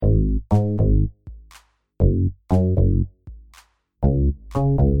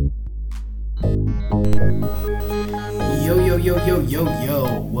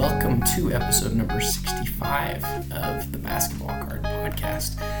Yo, welcome to episode number 65 of the Basketball Card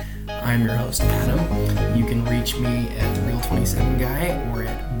Podcast. I'm your host, Adam. You can reach me at the Real27Guy or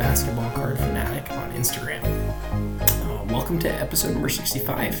at Basketball Card Fanatic on Instagram. Welcome to episode number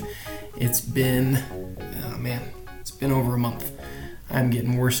 65. It's been over a month. I'm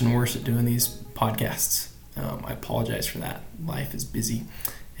getting worse and worse at doing these podcasts. I apologize for that. Life is busy,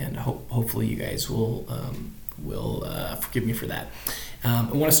 and hopefully you guys will forgive me for that. I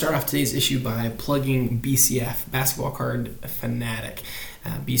want to start off today's issue by plugging BCF, Basketball Card Fanatic.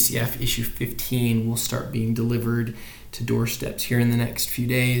 BCF issue 15 will start being delivered to doorsteps here in the next few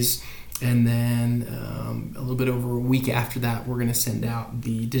days. And then a little bit over a week after that, we're going to send out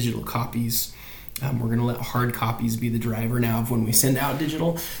the digital copies. We're going to let hard copies be the driver now of when we send out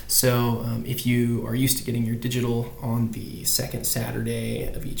digital. So if you are used to getting your digital on the second Saturday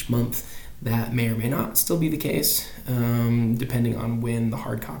of each month, that may or may not still be the case, depending on when the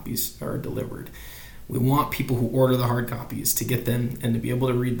hard copies are delivered. We want people who order the hard copies to get them and to be able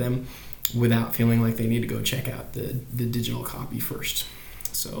to read them without feeling like they need to go check out the digital copy first.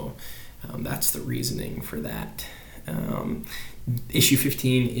 So that's the reasoning for that. Issue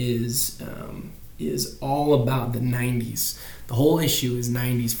 15 is all about the 90s. The whole issue is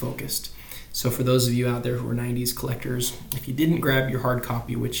 90s focused. So for those of you out there who are 90s collectors, if you didn't grab your hard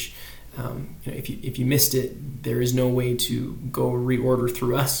copy, which if you missed it, there is no way to go reorder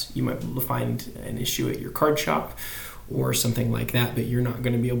through us. You might be able to find an issue at your card shop or something like that, but you're not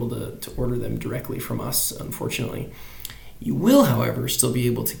going to be able to order them directly from us, unfortunately. You will, however, still be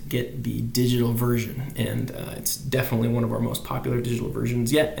able to get the digital version, and it's definitely one of our most popular digital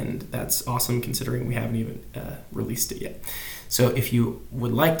versions yet, and that's awesome considering we haven't even released it yet. So if you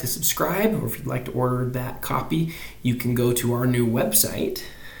would like to subscribe or if you'd like to order that copy, you can go to our new website,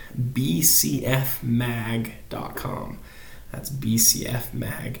 bcfmag.com. That's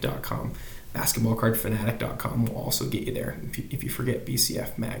bcfmag.com. Basketballcardfanatic.com will also get you there if you forget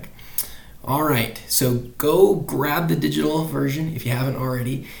BCF Mag. All right, so go grab the digital version if you haven't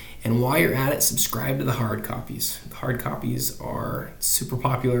already, and while you're at it, subscribe to the hard copies. The hard copies are super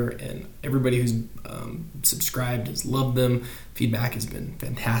popular, and everybody who's subscribed has loved them. Feedback has been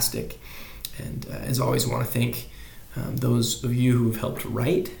fantastic, and as always, I want to thank those of you who have helped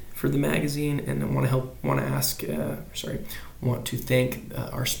write for the magazine, and I want to thank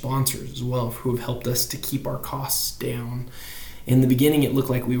our sponsors as well, who have helped us to keep our costs down. In the beginning, it looked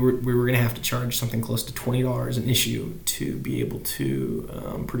like we were going to have to charge something close to $20 an issue to be able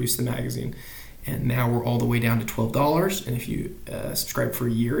to produce the magazine, and now we're all the way down to $12. And if you subscribe for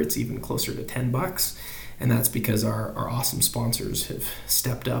a year, it's even closer to $10, and that's because our awesome sponsors have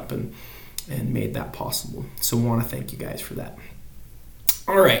stepped up and made that possible. So I want to thank you guys for that.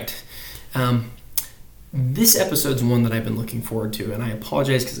 All right. This episode's one that I've been looking forward to, and I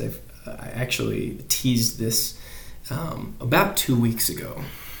apologize because I actually teased this about 2 weeks ago,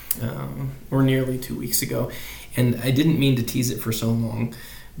 or nearly 2 weeks ago, and I didn't mean to tease it for so long,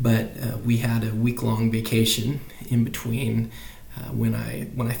 but we had a week-long vacation in between when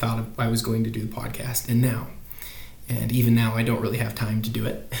I thought I was going to do the podcast and now. And even now, I don't really have time to do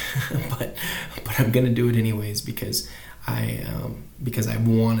it, but I'm going to do it anyways because I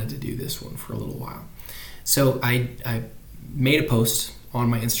wanted to do this one for a little while. So I made a post on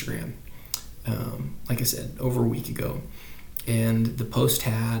my Instagram, like I said, over a week ago, and the post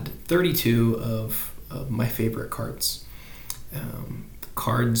had 32 of my favorite cards.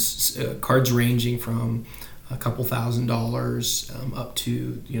 Cards ranging from a couple $1,000s up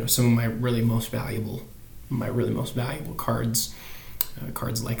to some of my really most valuable cards.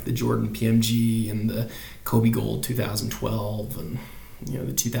 Cards like the Jordan PMG and the Kobe Gold 2012 and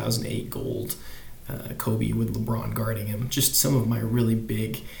the 2008 Gold Kobe with LeBron guarding him. Just some of my really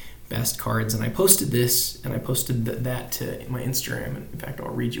big best cards, and I posted this, and I posted that to my Instagram. And in fact, I'll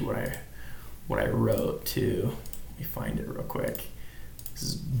read you what I wrote too. Let me find it real quick. This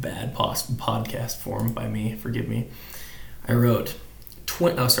is bad podcast form by me. Forgive me. I wrote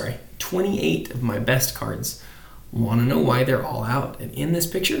 28 of my best cards. Want to know why they're all out? And in this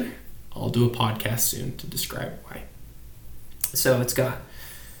picture, I'll do a podcast soon to describe why. So it's got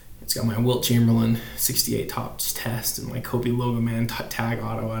my Wilt Chamberlain 68 Topps Test and my Kobe Logo Man tag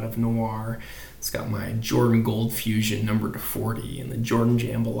auto out of Noir. It's got my Jordan Gold Fusion numbered to 40 and the Jordan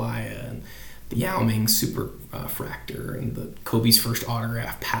Jambalaya and the Yao Ming Super Fractor and the Kobe's first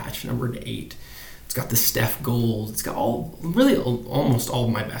autograph patch numbered to 8. It's got the Steph Gold. It's got almost all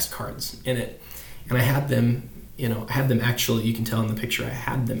of my best cards in it. And I had them, actually, you can tell in the picture, I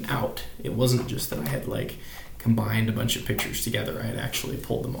had them out. It wasn't just that I had combined a bunch of pictures together. I had actually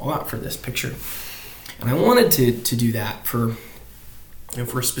pulled them all out for this picture. And I wanted to do that for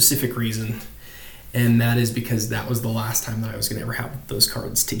for a specific reason, and that is because that was the last time that I was going to ever have those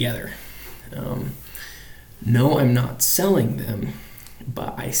cards together. No, I'm not selling them,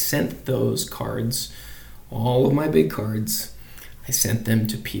 but I sent those cards, all of my big cards, I sent them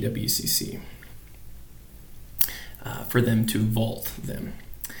to PWCC for them to vault them.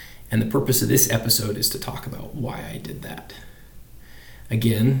 And the purpose of this episode is to talk about why I did that.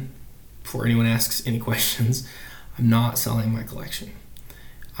 Again, before anyone asks any questions, I'm not selling my collection.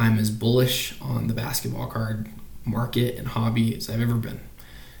 I'm as bullish on the basketball card market and hobby as I've ever been.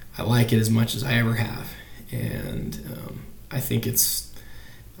 I like it as much as I ever have, and I think it's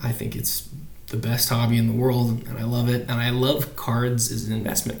the best hobby in the world, and I love it. And I love cards as an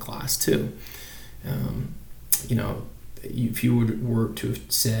investment class too. If you were to have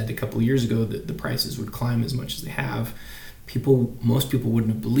said a couple of years ago that the prices would climb as much as they have, most people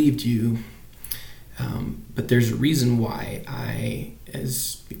wouldn't have believed you. But there's a reason why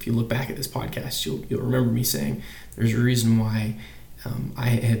if you look back at this podcast, you'll remember me saying there's a reason why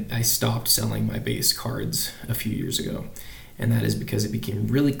I stopped selling my base cards a few years ago, and that is because it became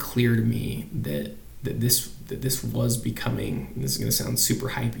really clear to me that this was becoming, and this is going to sound super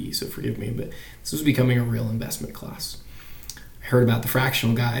hypey, so forgive me, but this was becoming a real investment class. I heard about the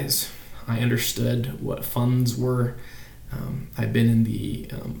fractional guys. I understood what funds were. I've been in the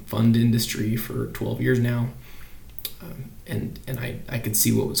fund industry for 12 years now, and I could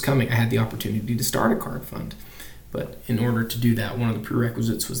see what was coming. I had the opportunity to start a card fund, but in order to do that, one of the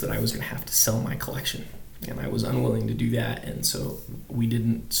prerequisites was that I was going to have to sell my collection, and I was unwilling to do that, and so we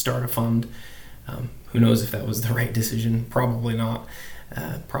didn't start a fund. Who knows if that was the right decision? Probably not.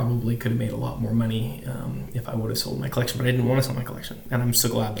 Probably could have made a lot more money if I would have sold my collection, but I didn't want to sell my collection, and I'm so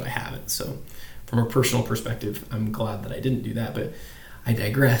glad that I have it. So from a personal perspective, I'm glad that I didn't do that, but I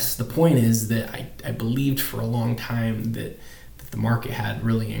digress. The point is that I believed for a long time that the market had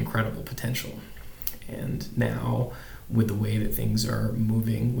really incredible potential. And now, with the way that things are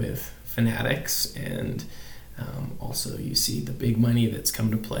moving with Fanatics, and also you see the big money that's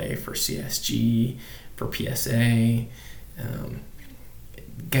come to play for CSG, for PSA,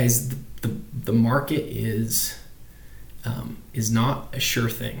 guys, the market is not a sure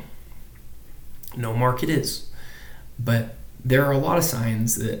thing. No market is, but there are a lot of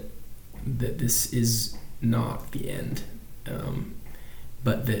signs that this is not the end,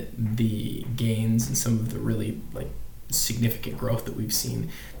 but that the gains and some of the really significant growth that we've seen,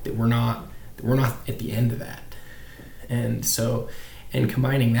 that we're not at the end of that. And so, and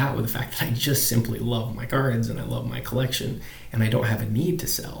combining that with the fact that I just simply love my cards and I love my collection and I don't have a need to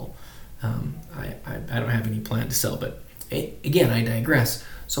sell, I don't have any plan to sell. But again, I digress.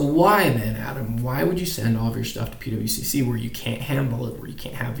 So why then, Adam? Why would you send all of your stuff to PWCC where you can't handle it, where you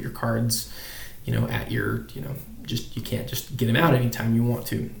can't have your cards, at your, you can't just get them out anytime you want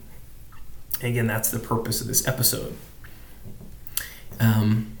to? And again, that's the purpose of this episode.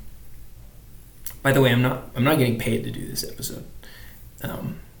 By the way, I'm not getting paid to do this episode.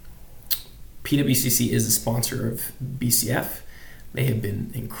 PWCC is a sponsor of BCF. They have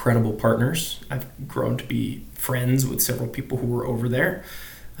been incredible partners. I've grown to be friends with several people who were over there,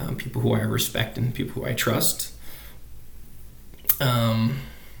 people who I respect and people who I trust. But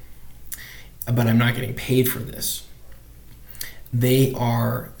I'm not getting paid for this. They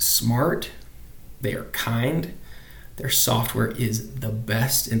are smart. They are kind. Their software is the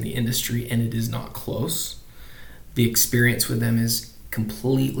best in the industry, and it is not close. The experience with them is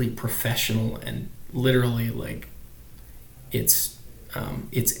completely professional and literally it's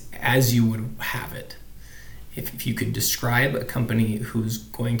as you would have it. If you could describe a company who's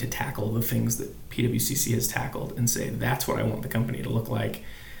going to tackle the things that PWCC has tackled and say, that's what I want the company to look like,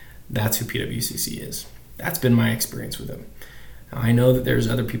 that's who PWCC is. That's been my experience with them. Now, I know that there's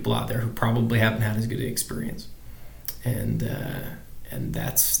other people out there who probably haven't had as good an experience. And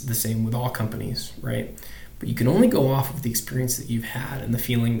that's the same with all companies, right? But you can only go off of the experience that you've had and the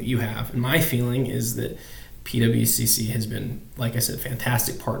feeling that you have. And my feeling is that PWCC has been, like I said,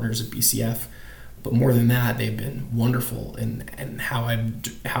 fantastic partners at BCF. But more than that, they've been wonderful in how I've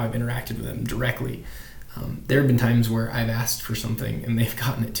interacted with them directly. There have been times where I've asked for something and they've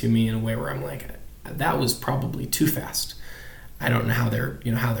gotten it to me in a way where I'm like, that was probably too fast. I don't know how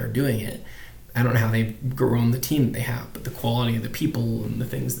they're doing it. I don't know how they've grown the team that they have, but the quality of the people and the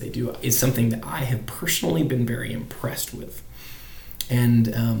things they do is something that I have personally been very impressed with.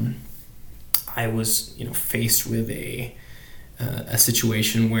 And I was, faced with a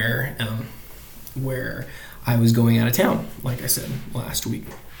situation where I was going out of town, like I said last week.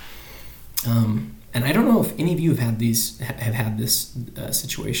 And I don't know if any of you have had this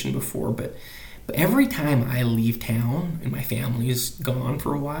situation before, but But every time I leave town and my family's gone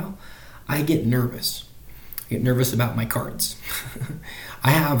for a while, I get nervous. I get nervous about my cards.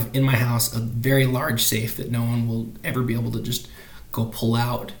 I have in my house a very large safe that no one will ever be able to just go pull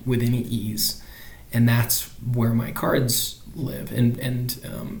out with any ease, and that's where my cards live, and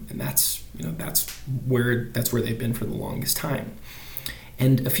that's where they've been for the longest time.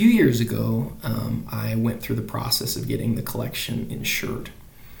 And a few years ago, I went through the process of getting the collection insured,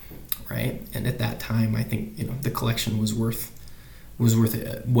 right? And at that time, I think the collection was worth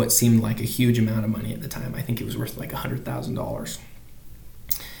what seemed like a huge amount of money at the time. I think it was worth like $100,000.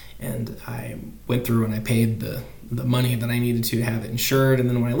 And I went through and I paid the money that I needed to have it insured. And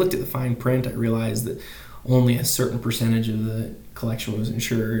then when I looked at the fine print, I realized that only a certain percentage of the collection was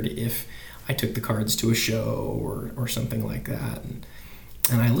insured if I took the cards to a show or something like that.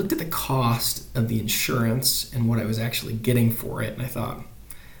 And I looked at the cost of the insurance and what I was actually getting for it, and I thought,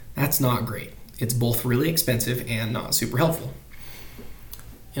 that's not great. It's both really expensive and not super helpful.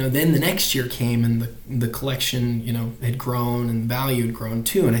 Then the next year came and the collection, had grown and the value had grown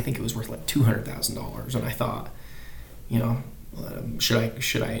too, and I think it was worth like $200,000. And I thought,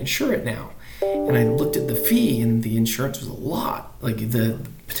 should I insure it now? And I looked at the fee, and the insurance was a lot. Like the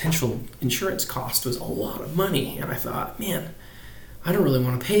potential insurance cost was a lot of money, and I thought, man, I don't really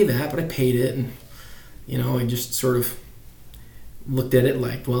want to pay that, but I paid it, and I just sort of looked at it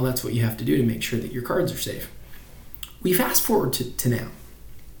like, well, that's what you have to do to make sure that your cards are safe. We fast forward to now.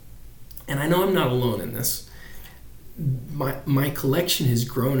 And I know I'm not alone in this. My collection has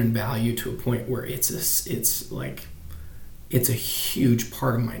grown in value to a point where it's a huge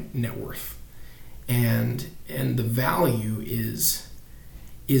part of my net worth, and the value is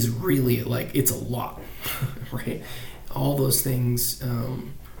really like, it's a lot, right? All those things,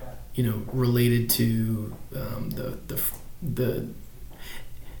 related to the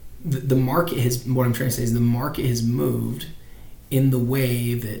market has. What I'm trying to say is the market has moved in the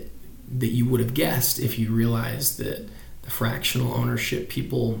way that you would have guessed if you realized that the fractional ownership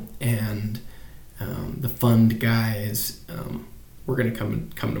people and the fund guys were going to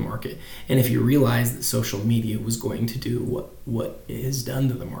come to market, and if you realize that social media was going to do what it has done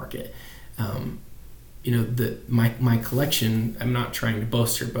to the market. My collection, I'm not trying to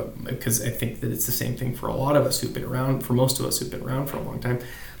boast here, but because I think that it's the same thing for a lot of us who've been around, for most of us who've been around for a long time,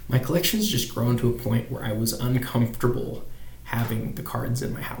 my collection's just grown to a point where I was uncomfortable having the cards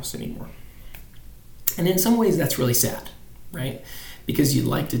in my house anymore. And in some ways that's really sad, right? Because you'd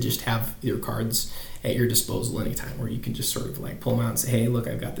like to just have your cards at your disposal anytime, where you can just sort of like pull them out and say, hey, look,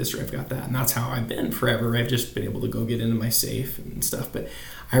 I've got this or I've got that. And that's how I've been forever. I've just been able to go get into my safe and stuff. But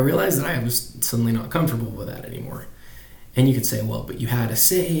I realized that I was suddenly not comfortable with that anymore. And you could say, well, but you had a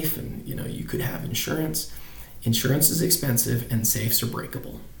safe, and you could have insurance. Insurance is expensive, and safes are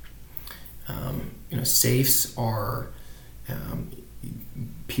breakable. Safes are,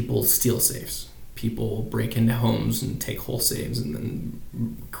 people steal safes. People break into homes and take whole safes and then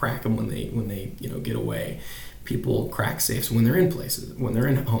crack them when they get away. People crack safes when they're in places, when they're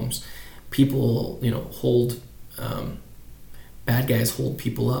in homes. People hold, bad guys hold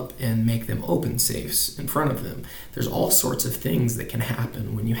people up and make them open safes in front of them. There's all sorts of things that can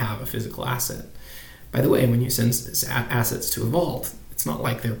happen when you have a physical asset. By the way, when you send assets to a vault, it's not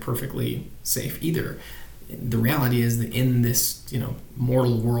like they're perfectly safe either. The reality is that in this,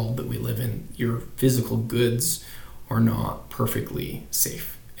 mortal world that we live in, your physical goods are not perfectly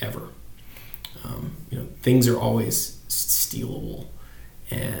safe ever. Things are always stealable,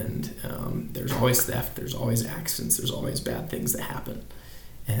 and there's always theft, there's always accidents, there's always bad things that happen.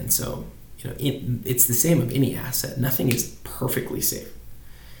 And so, it's the same of any asset. Nothing is perfectly safe.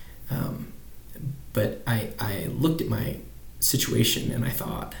 But I looked at my situation and I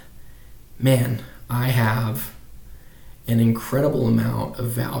thought, man, I have an incredible amount of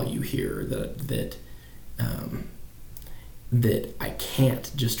value here that I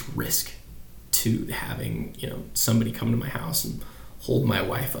can't just risk to having somebody come to my house and hold my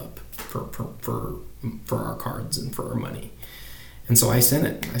wife up for our cards and for our money. And so I sent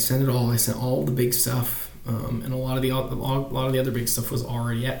it. I sent it all. I sent all the big stuff, and a lot of the other big stuff was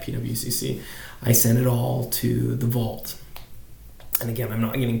already at PWCC. I sent it all to the vault. And again, I'm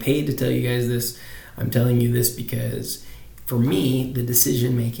not getting paid to tell you guys this. I'm telling you this because for me, the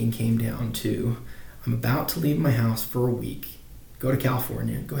decision making came down to, I'm about to leave my house for a week, go to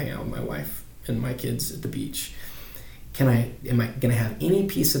California, go hang out with my wife and my kids at the beach. Am I going to have any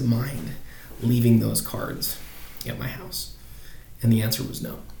peace of mind leaving those cards at my house? And the answer was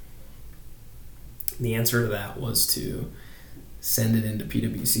no. The answer to that was to send it into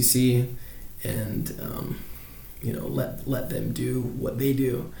PWCC and let them do what they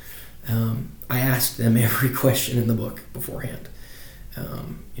do. I asked them every question in the book beforehand.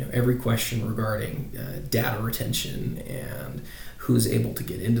 Every question regarding data retention and who's able to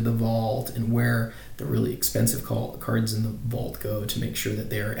get into the vault and where the really expensive cards in the vault go to make sure that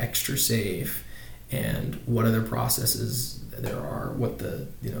they are extra safe, and what other processes there are, what the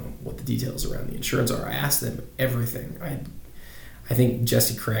details around the insurance are. I asked them everything. I think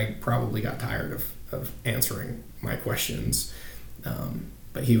Jesse Craig probably got tired of answering my questions,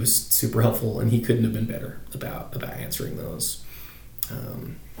 but he was super helpful, and he couldn't have been better about answering those.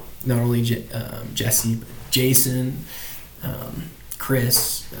 Not only Jesse, but Jason,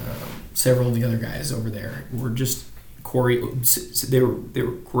 Chris, several of the other guys over there were just Corey. They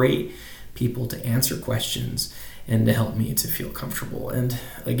were great people to answer questions and to help me to feel comfortable. And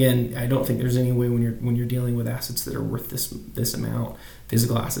again, I don't think there's any way when you're dealing with assets that are worth this amount,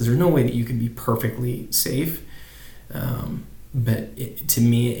 physical assets, there's no way that you can be perfectly safe. But to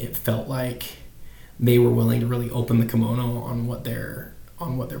me, it felt like they were willing to really open the kimono on what their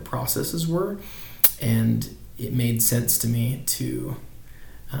processes were, and it made sense to me to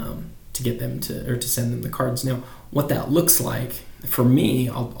get them to send them the cards. Now, what that looks like for me,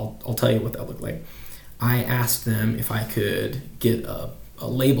 I'll tell you what that looked like. I asked them if I could get a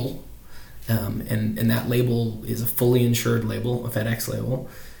label, and that label is a fully insured label, a FedEx label,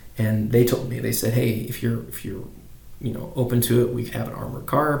 and they told me, they said, hey, if you're open to it, we could have an armored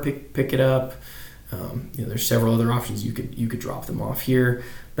car pick it up. There's several other options. You could drop them off here.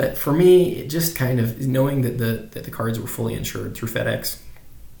 But for me, it just kind of knowing that the cards were fully insured through FedEx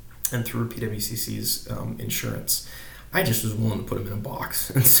and through PWCC's insurance, I just was willing to put them in a box.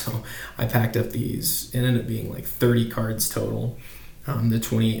 And so I packed up these. It ended up being like 30 cards total, the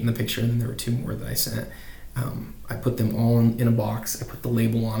 28 in the picture, and then there were 2 more that I sent. I put them all in a box. I put the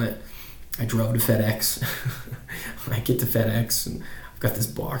label on it. I drove to FedEx. I get to FedEx, and I've got this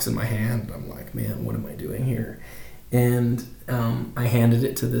box in my hand. And I'm like, man, what am I doing here? And I handed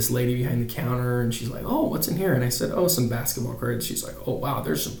it to this lady behind the counter, and she's like, oh, what's in here? And I said, oh, some basketball cards. She's like, oh, wow,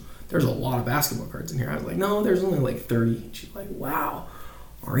 there's a lot of basketball cards in here. I was like, no, there's only like 30. And she's like, wow,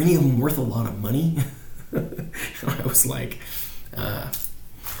 are any of them worth a lot of money? I was like,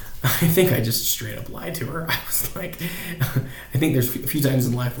 I think I just straight up lied to her. I was like, I think there's a few times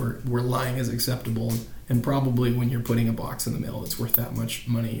in life where lying is acceptable, and probably when you're putting a box in the mail that's worth that much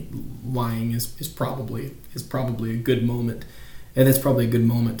money, lying is probably a good moment, and that's probably a good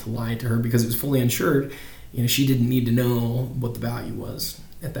moment to lie to her because it was fully insured. She didn't need to know what the value was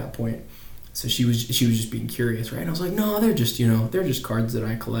at that point, so she was just being curious, right? And I was like, no, they're just cards that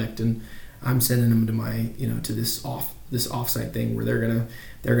I collect, and I'm sending them to my to this offsite thing where they're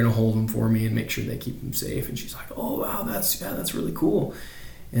gonna hold them for me and make sure they keep them safe. And she's like, oh wow, that's really cool.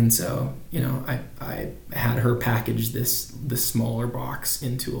 And so I had her package this smaller box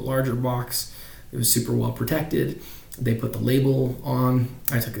into a larger box. It was super well protected. They put the label on.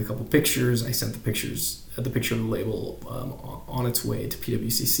 I took a couple pictures. I sent the picture of the label on its way to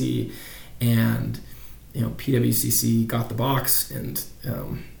PWCC, and PWCC got the box, and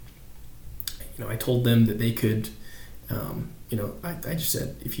I told them that they could. I just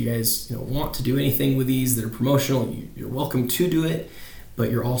said, if you guys want to do anything with these that are promotional, you're welcome to do it, but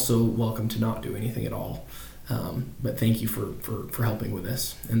you're also welcome to not do anything at all. But thank you for helping with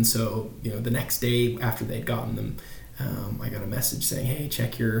this. And so the next day after they'd gotten them, I got a message saying, hey,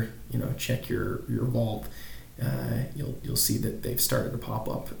 check your vault. You'll see that they've started to pop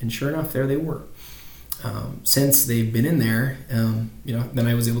up, and sure enough, there they were. Since they've been in there, then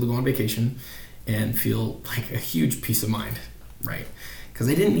I was able to go on vacation and feel like a huge peace of mind, right? Because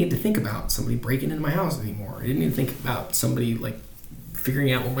I didn't need to think about somebody breaking into my house anymore. I didn't need to think about somebody like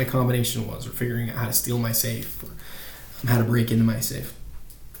figuring out what my combination was, or figuring out how to steal my safe, or how to break into my safe.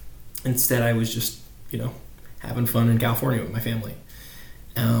 Instead, I was just, having fun in California with my family.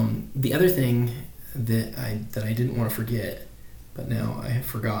 The other thing that I didn't want to forget, but now I have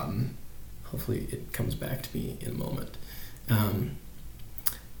forgotten. Hopefully, it comes back to me in a moment.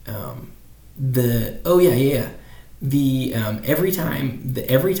 Every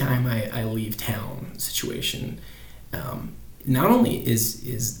time I leave town situation, not only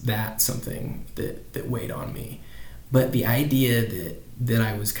is that something that weighed on me, but the idea that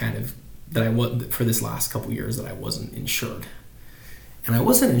I was for this last couple years that I wasn't insured, and I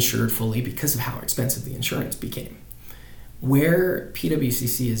wasn't insured fully because of how expensive the insurance became. Where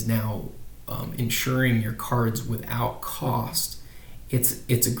PWCC is now insuring your cards without cost.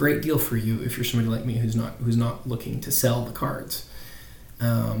 It's a great deal for you if you're somebody like me who's not looking to sell the cards.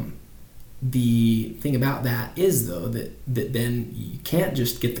 The thing about that is, though, that then you can't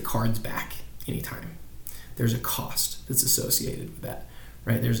just get the cards back anytime. There's a cost that's associated with that,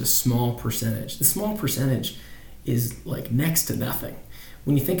 right? There's a small percentage. The small percentage is like next to nothing.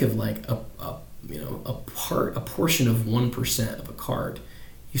 When you think of like a portion of 1% of a card,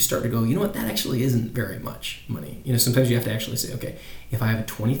 you start to go, you know what, that actually isn't very much money. Sometimes you have to actually say, okay, if I have a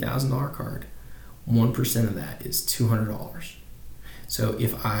 $20,000 card, 1% of that is $200. So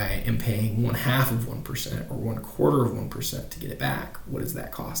if I am paying 1/2 of 1% or 1/4 of 1% to get it back, what does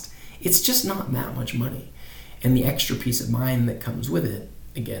that cost? It's just not that much money. And the extra peace of mind that comes with it,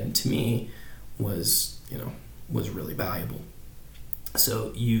 again, to me, was really valuable.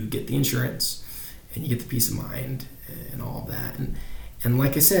 So you get the insurance and you get the peace of mind and all of that. And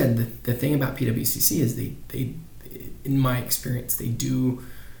like I said, the thing about PWCC is they in my experience, they do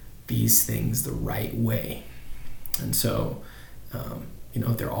these things the right way. And so,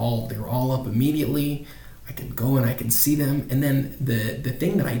 they're all up immediately. I can go and I can see them. And then the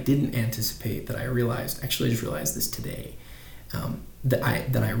thing that I didn't anticipate that I realized, actually I just realized this today, that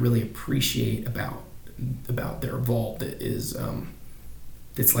I really appreciate about their vault, that is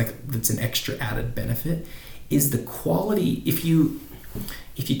that's an extra added benefit, is the quality. If you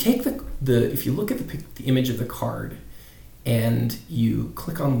take if you look at the image of the card and you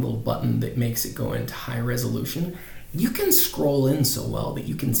click on the little button that makes it go into high resolution, you can scroll in so well that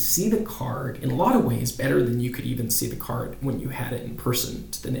you can see the card in a lot of ways better than you could even see the card when you had it in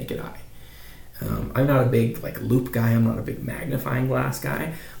person to the naked eye. I'm not a big loop guy, I'm not a big magnifying glass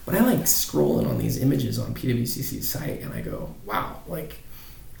guy, but I like scrolling on these images on PWCC's site and I go, wow,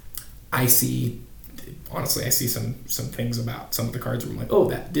 I see some things about some of the cards where I'm like, oh,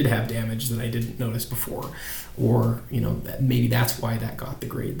 that did have damage that I didn't notice before, or that maybe that's why that got the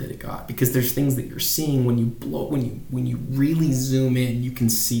grade that it got, because there's things that you're seeing when you really zoom in, you can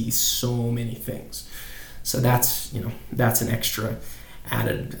see so many things. So that's an extra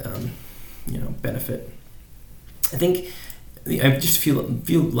added benefit. I think I have just a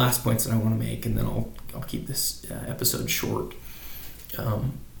few last points that I want to make, and then I'll keep this episode short.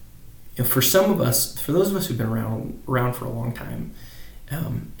 For those of us who've been around for a long time,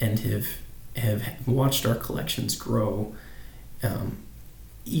 and have watched our collections grow, I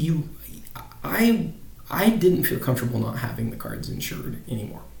didn't feel comfortable not having the cards insured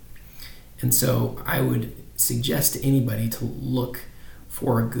anymore. And so I would suggest to anybody to look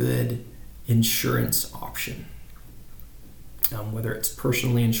for a good insurance option, whether it's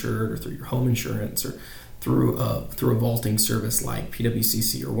personally insured or through your home insurance or through a vaulting service like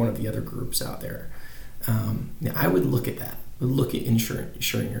PWCC or one of the other groups out there. I would look at that. Look at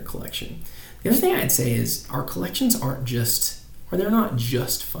insuring your collection. The other thing I'd say is our collections they're not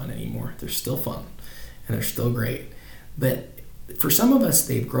just fun anymore. They're still fun and they're still great. But for some of us,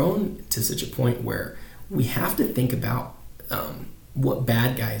 they've grown to such a point where we have to think about what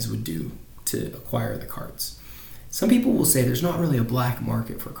bad guys would do to acquire the cards. Some people will say there's not really a black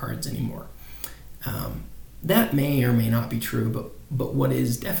market for cards anymore. That may or may not be true, but what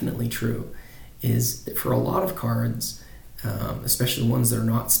is definitely true is that for a lot of cards, especially ones that are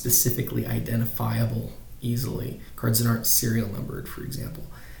not specifically identifiable easily, cards that aren't serial numbered, for example,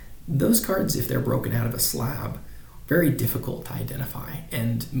 those cards, if they're broken out of a slab, very difficult to identify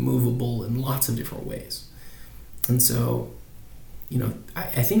and movable in lots of different ways. And so,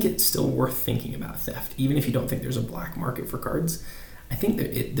 I think it's still worth thinking about theft, even if you don't think there's a black market for cards. I think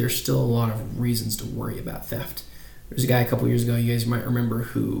that there's still a lot of reasons to worry about theft. There's a guy a couple years ago, you guys might remember,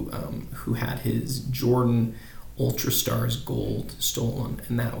 who had his Jordan Ultra Stars Gold stolen,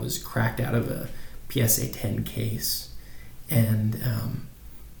 and that was cracked out of a PSA 10 case. And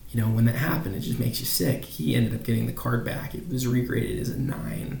when that happened, it just makes you sick. He ended up getting the card back. It was regraded as a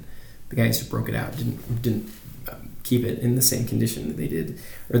 9. The guys who broke it out didn't keep it in the same condition that they did,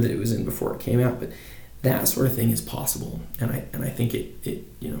 or that it was in before it came out. But that sort of thing is possible, and I think it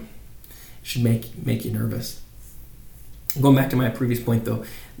should make you nervous. Going back to my previous point, though,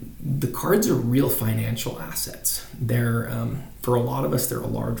 the cards are real financial assets. They're for a lot of us, they're a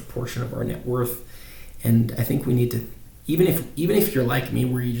large portion of our net worth, and I think we need to, even if you're like me,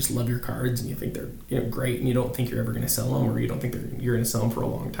 where you just love your cards and you think they're great, and you don't think you're ever going to sell them, or you don't think you're going to sell them for a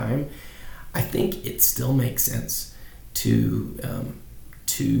long time, I think it still makes sense to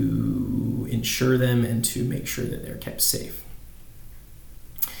insure them and to make sure that they're kept safe.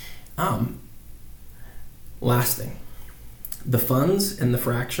 Last thing, the funds and the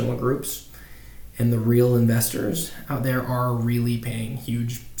fractional groups and the real investors out there are really paying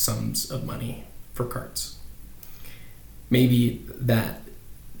huge sums of money for cards. Maybe that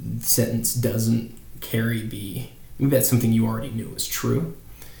sentence doesn't carry maybe that's something you already knew was true.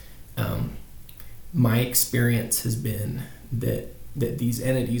 My experience has been that these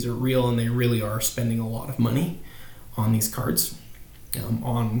entities are real and they really are spending a lot of money on these cards.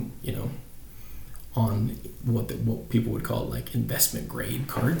 on on what people would call like investment grade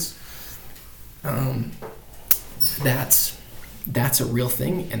cards. That's a real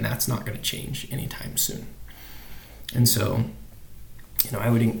thing, and that's not going to change anytime soon. And so, I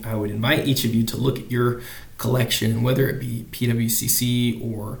would invite each of you to look at your collection, whether it be PWCC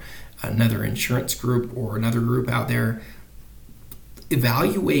or another insurance group or another group out there.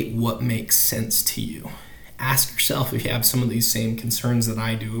 Evaluate what makes sense to you. Ask yourself if you have some of these same concerns that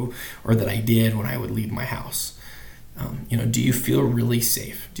I do or that I did when I would leave my house. Do you feel really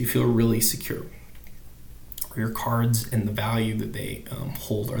safe? Do you feel really secure? Are your cards and the value that they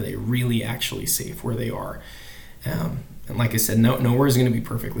hold, are they really actually safe where they are? And like I said, nowhere is going to be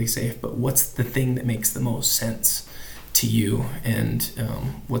perfectly safe, but what's the thing that makes the most sense to you, and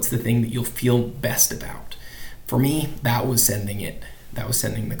what's the thing that you'll feel best about? For me, that was sending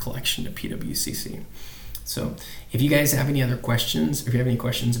the collection to PWCC. So if you guys have any other questions, if you have any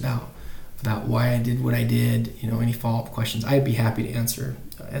questions about why I did what I did, any follow-up questions, I'd be happy to answer.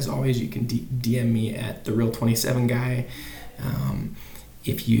 As always, you can DM me at the Real 27 Guy.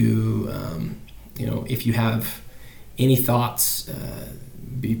 If you have any thoughts,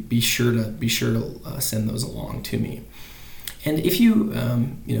 be sure to send those along to me. And if you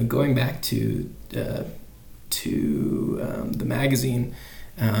going back to the magazine,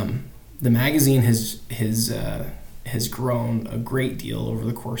 the magazine has grown a great deal over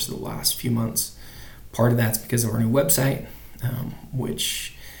the course of the last few months. Part of that's because of our new website,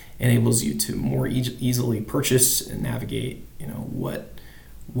 which enables you to more easily purchase and navigate,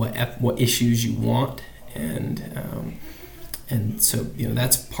 what issues you want, and so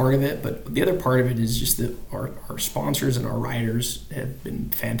that's part of it. But the other part of it is just that our sponsors and our writers have been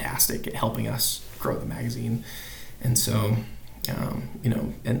fantastic at helping us grow the magazine, and so.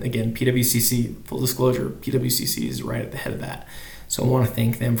 And again, PWCC, full disclosure, PWCC is right at the head of that. So I want to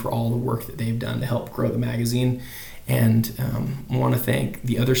thank them for all the work that they've done to help grow the magazine. And I want to thank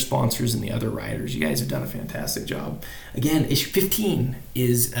the other sponsors and the other writers. You guys have done a fantastic job. Again, issue 15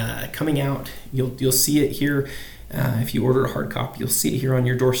 is coming out. You'll see it here. If you order a hard copy, you'll see it here on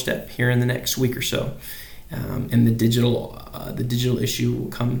your doorstep here in the next week or so. And the digital issue will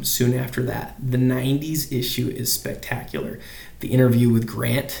come soon after that. The 90s issue is spectacular. The interview with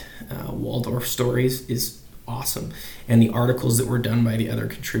Grant Waldorf Stories is awesome. And the articles that were done by the other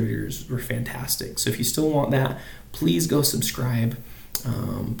contributors were fantastic. So if you still want that, please go subscribe.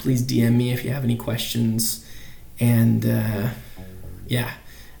 Please DM me if you have any questions. And I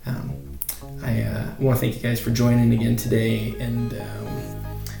want to thank you guys for joining again today. And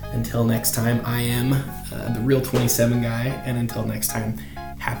until next time, I am the Real 27 Guy. And until next time,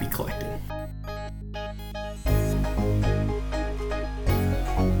 happy collecting.